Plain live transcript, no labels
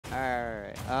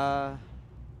Alright,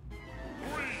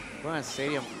 we're on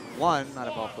Stadium 1, not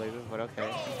a ball flavor, but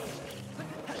okay.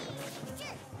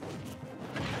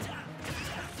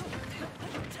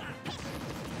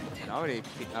 And already,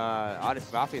 Odyssey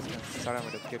Ralphie is starting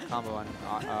with a good combo on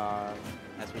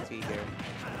SPT here.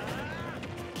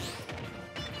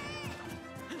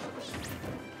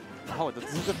 Oh,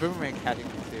 this is the boomerang catching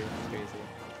me too. That's crazy.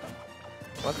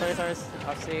 What players are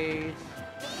off stage?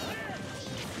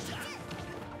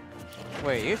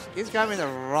 Wait, he's grabbing the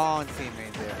wrong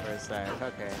teammate there for a sec.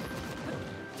 Okay.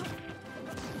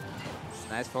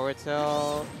 Nice forward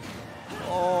tilt.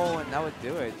 Oh, and that would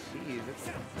do it. Jeez.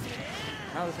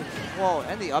 Whoa,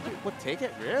 and the up would take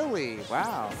it? Really?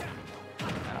 Wow.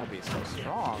 That would be so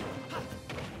strong.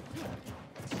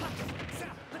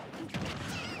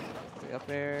 Stay up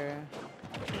there.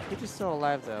 Pichu's still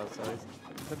alive though, so he's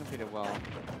looking pretty well.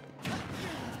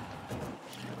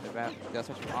 Got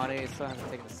switch from Odyssey, still hasn't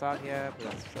taken the stock yet, but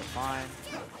that's still fine.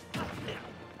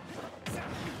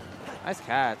 Nice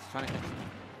catch, trying to catch.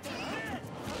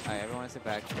 Alright, everyone sit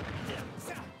back.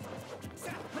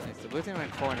 Nice, the blue team are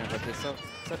in corner, but they still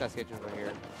got sketches over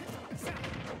here.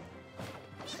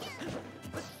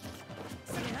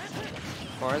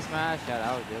 Forward smash, yeah,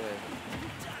 that would do it.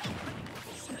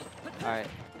 Alright.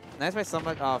 Nice by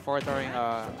someone forward throwing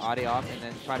Odyssey off and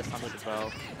then try to stun with the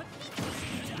bow.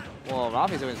 Whoa,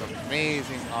 Ralphie's doing some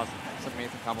amazing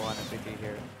combo on SPT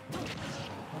here.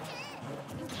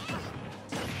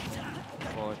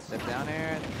 Whoa, step down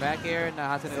air, back air. Now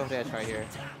how's gonna go for the edge right here?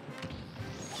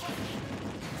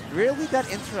 Really? That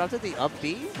interrupted the up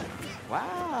B?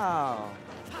 Wow.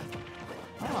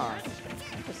 Huh.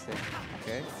 Interesting.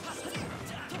 Okay.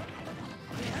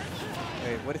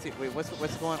 Wait, what is he? Wait, what's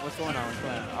going on? What's going on?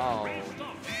 Oh,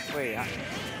 wait. I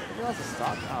realized to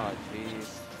stop. Oh,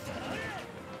 jeez.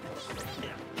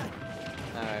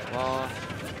 Alright, well,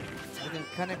 we can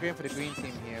kind of green for the green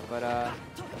team here, but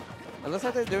it looks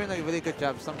like they're doing a really good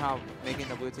job somehow making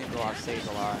the blue team go off stage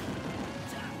a lot.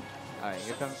 Alright,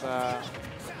 here comes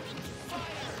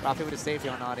Ralphie with a safety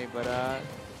on Odyssey, but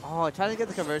oh, trying to get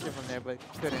the conversion from there, but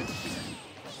couldn't.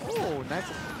 Oh, nice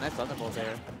thunderbolt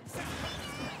there. And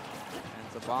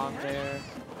the bomb there.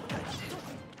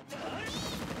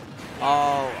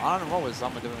 Oh, I don't know what was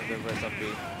Zomba doing with the reverse up B.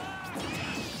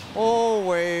 Oh,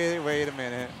 wait a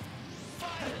minute.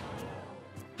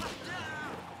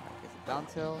 Down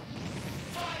tilt.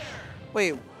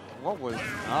 Wait, what was...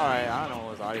 Alright, I don't know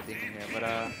what was Odyssey thinking here, but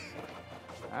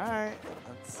alright,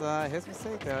 that's his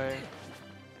mistake though.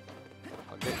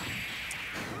 Okay.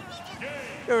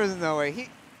 There was no way.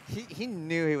 He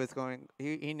knew he was going...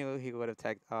 He knew he would have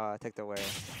teched away.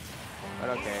 But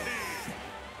okay.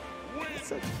 It's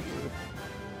so cute.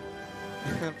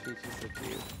 Pichu's so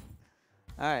cute.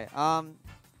 Alright,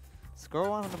 score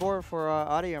one on the board for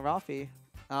Odyssey and Ralphie.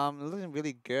 They're looking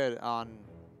really good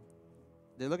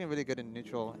in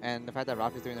neutral, and the fact that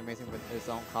Ralphie's doing amazing with his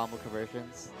own combo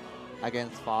conversions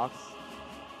against Fox.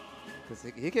 Because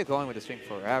he kept going with the string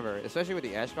forever, especially with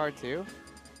the edge guard too.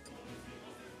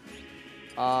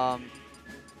 I'm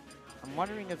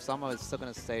wondering if Zomba is still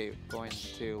gonna stay going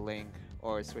to Link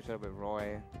or switch it up with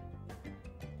Roy.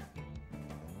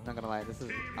 Not gonna lie, I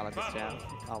like this jam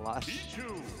a lot.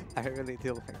 I really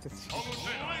do like this jam.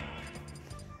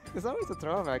 It's always a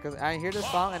throwback because I hear this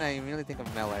song and I immediately think of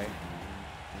Melee.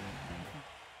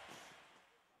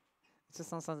 It's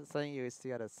just not something you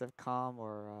see at a sitcom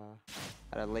or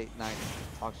at a late night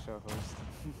talk show host.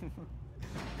 3,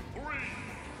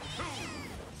 2,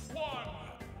 1.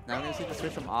 Now I'm gonna see the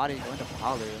switch from Odyssey going to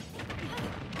Palu.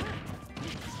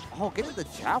 Oh, getting the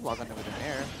jab lock on him with an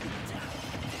air.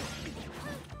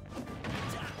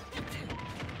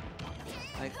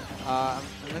 Like,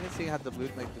 let me see how the blue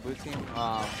team.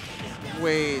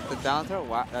 Wait, the down throw,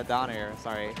 down air.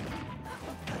 Sorry,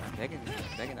 taking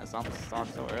that Zomba stock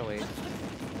so early.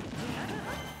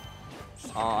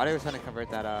 Oh, I was trying to convert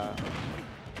that. Trying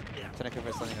to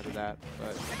convert something into that,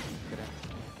 but couldn't.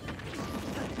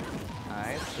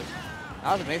 Nice.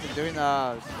 That was amazing. Doing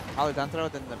the Palu down throw,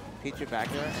 then the Pichu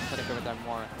back air, and trying to convert that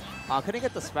more. Couldn't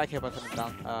get the spec hit, but from the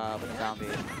down B.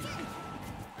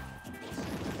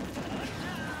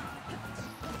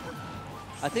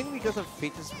 I think because of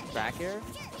Pichu's back air,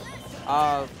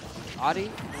 Odyssey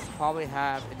will probably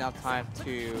have enough time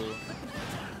to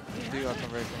do a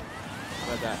conversion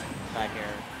with that back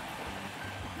air.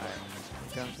 Alright,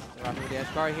 here comes Ralphie with the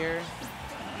edge guard here.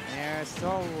 Air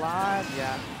still alive,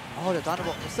 yeah. Oh, the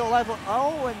Thunderbolt is still alive.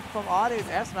 Oh, and from Odyssey's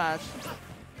F smash.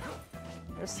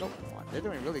 They're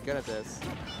doing really good at this.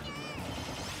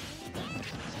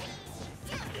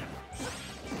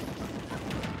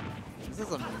 This This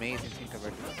is amazing team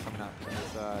coverage coming out from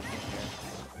this team here.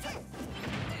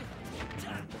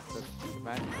 Just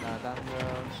back down the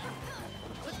road.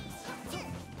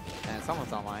 And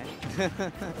someone's online.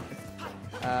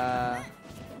 Alright.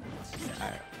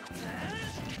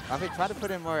 Ralphie try to put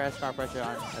in more S-Power pressure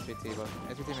on SPT, but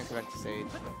SPT makes it back to stage.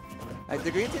 Like, the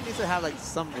green team needs to have like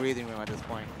some breathing room at this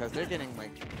point, because they're getting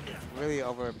like really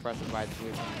over-pressed by the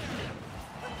blue team.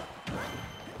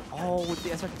 Oh,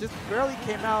 the S-Smash just barely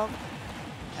came out.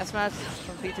 S-Smash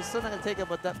from Pichu, still not gonna take it,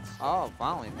 but that. Oh,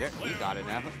 finally, we got it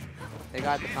now. They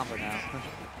got the combo now.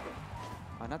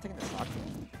 I'm not taking the stock.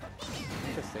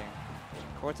 Interesting.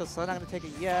 Corto's still not gonna take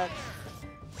it yet.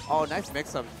 Oh, nice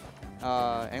mix-up.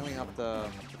 Angling up the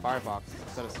firebox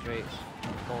instead of straight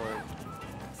forward.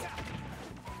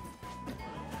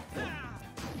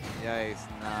 Yikes,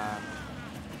 nah.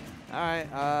 Alright,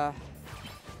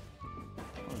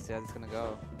 let's see how this is gonna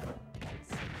go.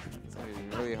 It's gonna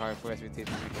be really hard for SPT to make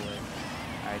it work.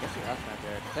 Alright, I guess the F-Smash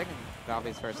there. Taking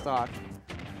Ralphie's first stock.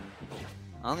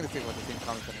 I'm gonna see what the team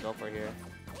comment's gonna go for here.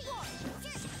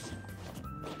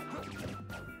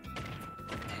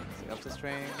 See, up to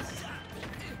strings.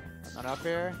 Not up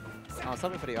air? Oh,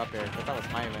 something for the up air. I thought that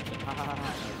was my event.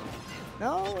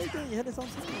 No, he didn't. You hit his own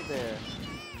team there.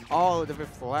 Oh, the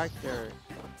reflector.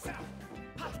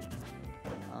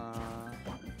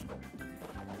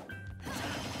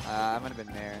 I might have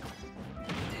been there.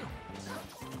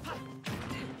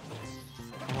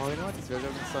 Oh, you know what? This video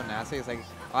is so nasty. It's like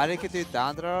Adi could do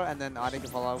down throw, and then Adi could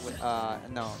follow up with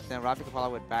no. Then Ralphie could follow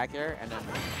up with back air, and then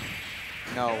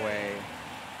no way,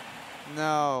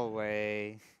 no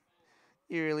way.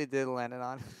 You really did land it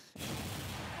on.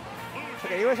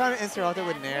 Okay, you were trying to insert it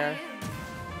with Nair,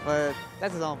 but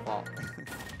that's his own fault.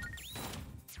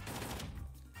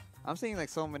 I'm seeing like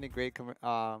so many great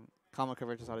common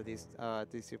coverages out of these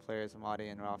two players, Adi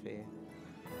and Ralphie.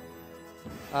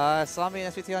 Zombie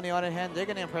and SPT on the other hand, they're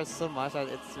gonna impress so much that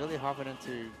it's really hard for them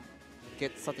to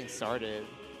get something started.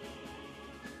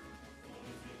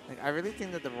 Like, I really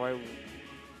think that the Roy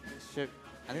should.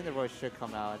 I think the Roy should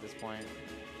come out at this point.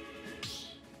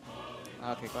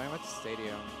 Okay, going back to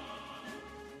stadium.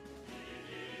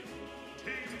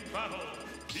 Team battle,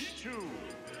 Pichu.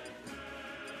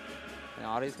 And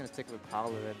Audie's gonna stick with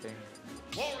Paolo, I think.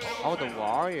 Wario Oh, the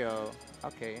Wario.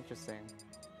 Okay, interesting.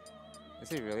 Is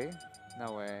he really?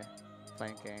 No way.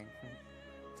 Flanking.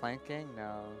 Flanking?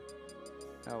 No.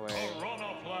 No way.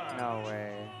 No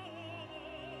way.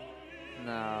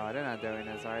 No, they're not doing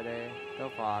this, are they? Go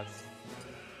Fox.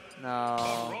 No.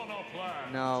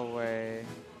 No way.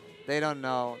 They don't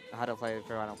know how to play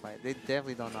Piranha play. They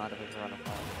definitely don't know how to play Piranha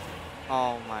play.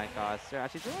 Oh my gosh, they're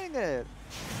actually doing it.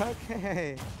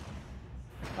 Okay.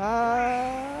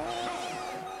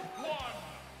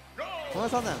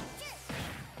 What's on them?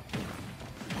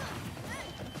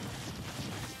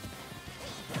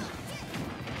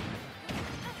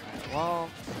 Well,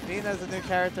 Nina's a new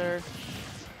character.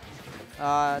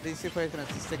 These two players are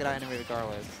gonna stick it out anyway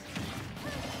regardless.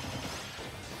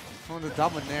 Someone's a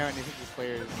dominaire and these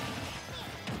players.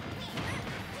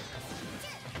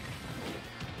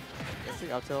 Let's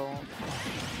see up till.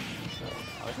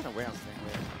 I was gonna wait on Sting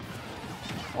here.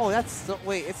 Oh, that's so.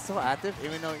 Wait, it's still active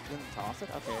even though you didn't toss it?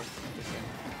 Okay, interesting.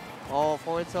 Oh,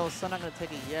 forward tilt, still not gonna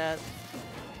take it yet.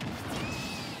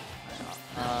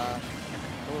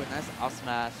 Oh, nice up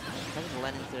smash. Catches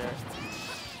landing there.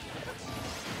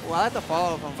 Well, I like the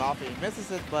follow from Ralphie. Misses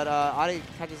it, but Adi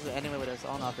catches it anyway with his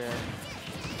own up air.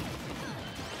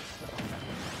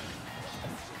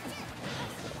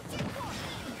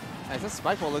 Nice, this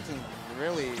spike ball looking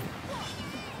really.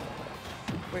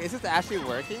 Wait, is this actually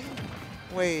working?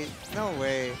 Wait, no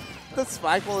way. The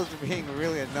spike ball is being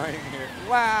really annoying here.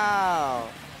 Wow.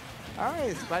 All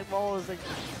right, spike ball is like.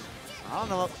 I don't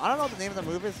know what the name of the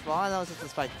move is, but all I know it's just a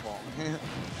spike ball.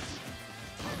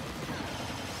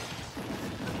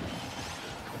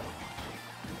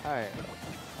 Alright.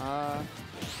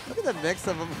 Look at the mix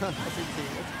of them. That's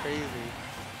crazy.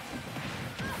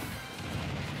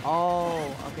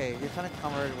 Oh, okay. You're trying to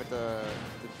cover it with the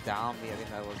down B. I think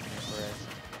that was incorrect.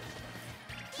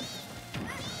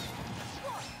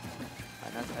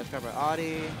 Alright, that's edge cover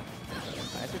Audi.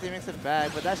 SPT makes it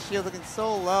back, but that shield looking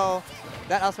so low.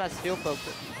 That up smash shield poke.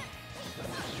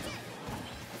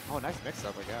 Oh, nice mix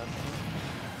up, I guess.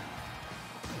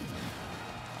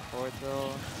 Forward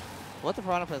throw. What the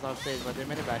Piranha plays off stage, but they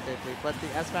made it back safely. But the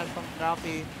S smash from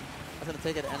Ralphie is going to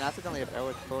take it and accidentally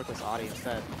forward to Audi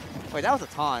instead. Wait, that was a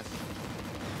taunt.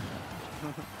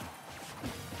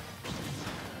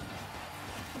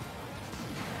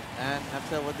 And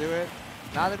F-Tail will do it.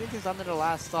 Now the green team's under the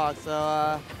last stock,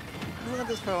 so Looking at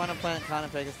this Piranha plant kind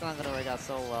of pick, it's not gonna work out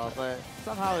so well, but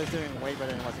somehow it's doing way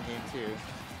better than it was in game 2.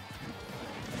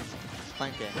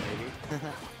 Plant game, maybe.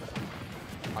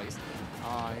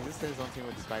 He just hit his own team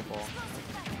with the spike ball.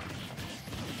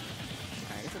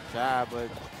 He gets a jab, but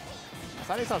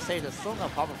besides he's off stage, there's still no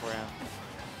problem for him.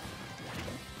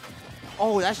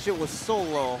 Oh, that shit was so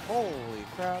low. Holy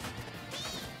crap.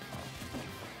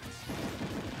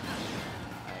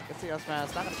 Alright, gets the up smash.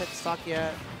 It's not gonna take the stock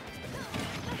yet.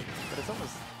 But it's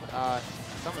almost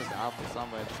out for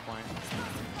Zomba at this point.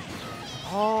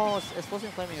 Oh, it's supposed to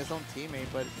be claiming his own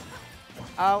teammate, but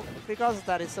because of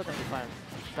that, he's still gonna be fine.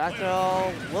 Back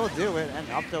throw will do it, and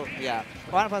up throw, yeah.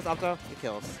 Piranha plus up throw, it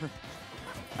kills.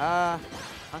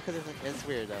 Because it's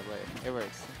weird though, but it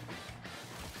works.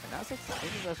 And now this is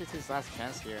actually his last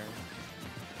chance here.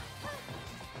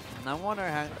 And I wonder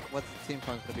what the team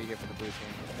comes to be here for the blue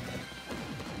team.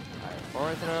 Alright,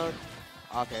 forward throw.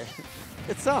 Okay.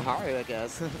 It's so hard, I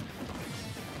guess.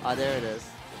 There it is.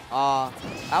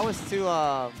 That was too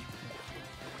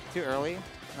early.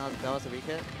 No, that was a weak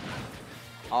hit.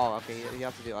 Oh, okay. You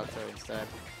have to do up throw instead.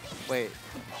 Wait.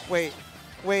 Okay,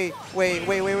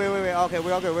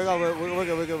 we're all good.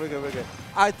 We're good.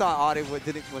 I thought Audi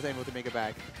was able to make it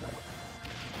back.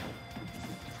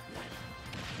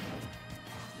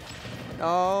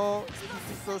 Oh,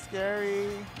 this is so scary.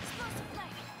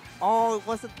 Oh, it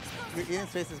wasn't. Ian's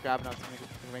face is grabbing up to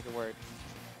make it work.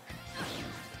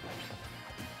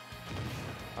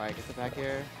 Alright, gets it back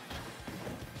here.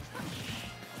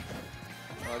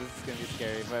 Oh, this is gonna be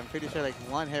scary, but I'm pretty sure like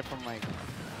one hit from like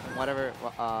whatever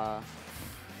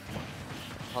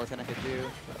Ho3K could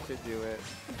do should do it.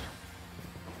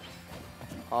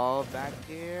 Oh, back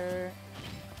here.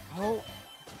 Oh,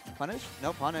 punish?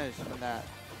 No punish from that.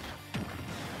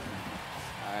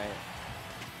 Alright.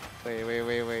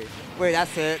 Wait,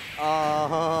 that's it.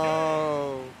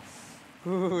 Oh.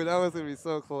 Ooh, that was gonna be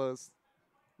so close.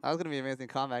 That was gonna be an amazing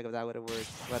comeback if that would have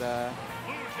worked. But yeah.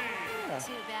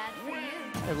 Too bad for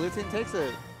you. Blue team takes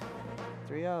it.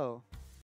 3-0.